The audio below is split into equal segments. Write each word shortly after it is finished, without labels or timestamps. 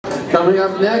Coming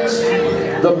up next,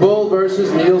 the Bull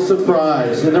versus Neil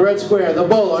Surprise. In the red square, the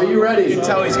Bull, are you ready? You can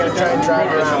tell he's going to try and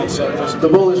drive around. So the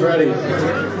Bull is ready.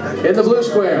 In the blue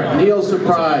square, Neil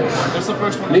Surprise.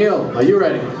 Neil, are you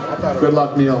ready? Good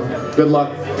luck, Neil. Good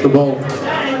luck, the Bull.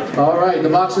 All right, the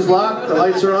box is locked, the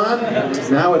lights are on.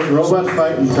 Now it's robot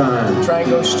fighting time. Try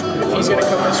and go, if he's going to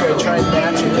come this way, try and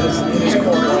match it in his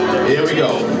corner right there. Here we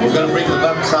go. We're going to bring the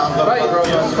button sound up. Fight,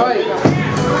 robots, fight.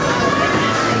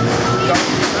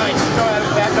 Nice. Go ahead,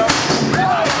 back up.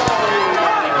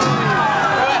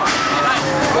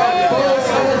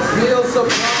 Neil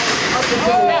Surprise up into the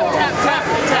wall. Tap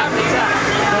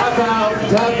out,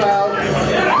 tap out.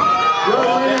 Your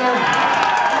winner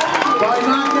by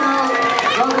knockout,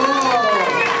 the Bull.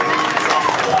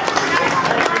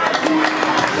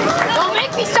 Don't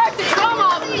make me start the drum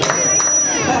up.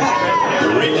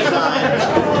 Redesigned.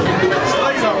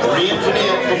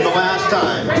 Re-engineered from the last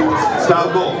time. Stop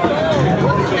Bull.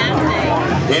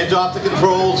 Hands off the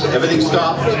controls, everything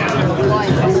stopped.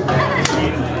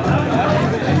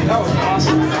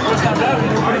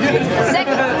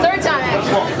 Third time.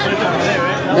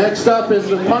 Next up is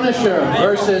the Punisher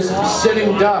versus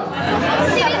Sitting Duck.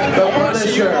 The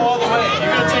Punisher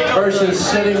versus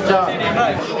Sitting Duck.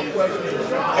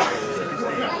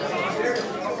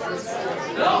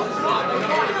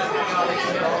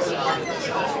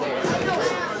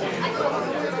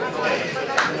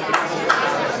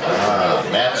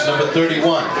 Match number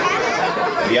 31.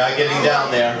 We are getting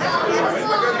down there.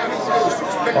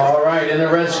 All right, in the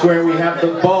red square we have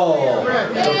the Bull.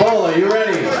 The Bull, are you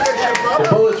ready? The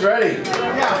Bull is ready.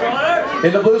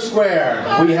 In the blue square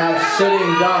we have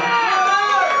Sitting Duck.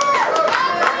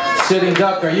 Sitting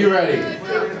Duck, are you ready?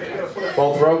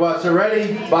 Both robots are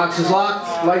ready. Box is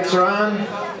locked. Lights are on.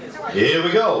 Here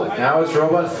we go. Now it's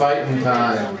robot fighting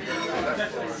time.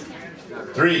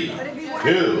 3,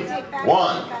 2,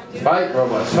 1. Fight,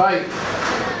 robots, fight.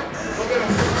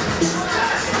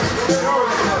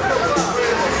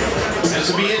 This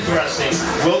will be interesting.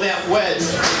 Will that wedge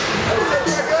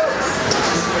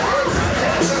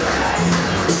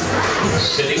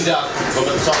Sitting Duck from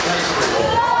the South High School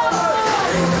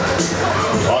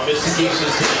on Mr.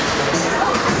 Geese's team,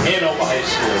 Hanover High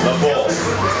School, the Bull.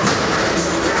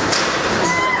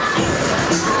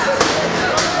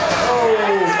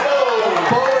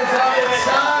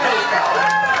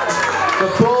 The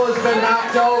Bull has been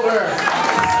knocked over.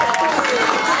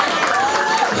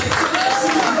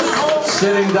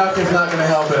 Sitting Duck is not going to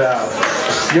help it out.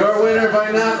 Your winner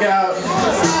by knockout,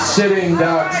 Sitting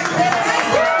Duck.